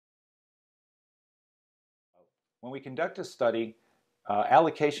When we conduct a study,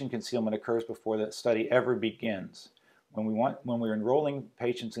 allocation concealment occurs before the study ever begins. When we're enrolling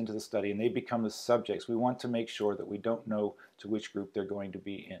patients into the study and they become the subjects, we want to make sure that we don't know to which group they're going to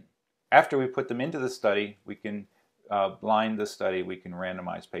be in. After we put them into the study, we can blind the study, we can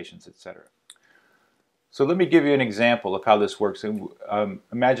randomize patients, etc. So let me give you an example of how this works.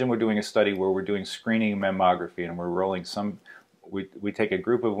 Imagine we're doing a study where we're doing screening mammography and we're rolling we take a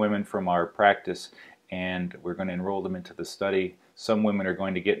group of women from our practice and we're going to enroll them into the study. Some women are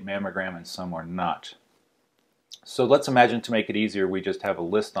going to get mammogram and some are not. So let's imagine, to make it easier, we just have a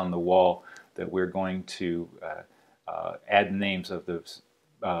list on the wall that we're going to add names of those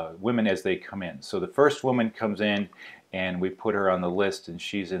women as they come in. So the first woman comes in and we put her on the list and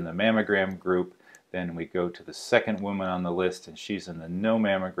she's in the mammogram group. Then we go to the second woman on the list and she's in the no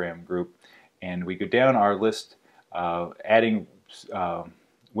mammogram group. And we go down our list adding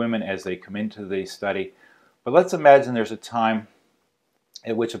women as they come into the study. But let's imagine there's a time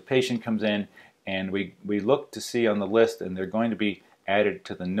at which a patient comes in and we look to see on the list and they're going to be added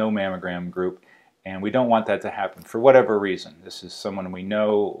to the no mammogram group, and we don't want that to happen for whatever reason. This is someone we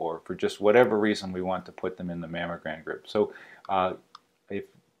know, or for just whatever reason we want to put them in the mammogram group. So if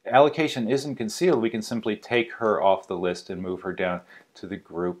allocation isn't concealed, we can simply take her off the list and move her down to the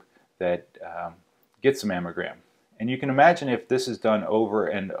group that gets a mammogram. And you can imagine, if this is done over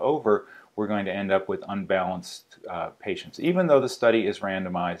and over, we're going to end up with unbalanced patients. Even though the study is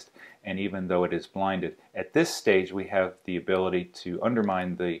randomized and even though it is blinded, at this stage we have the ability to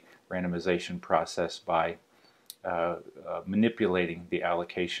undermine the randomization process by manipulating the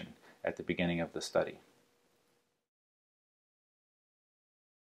allocation at the beginning of the study.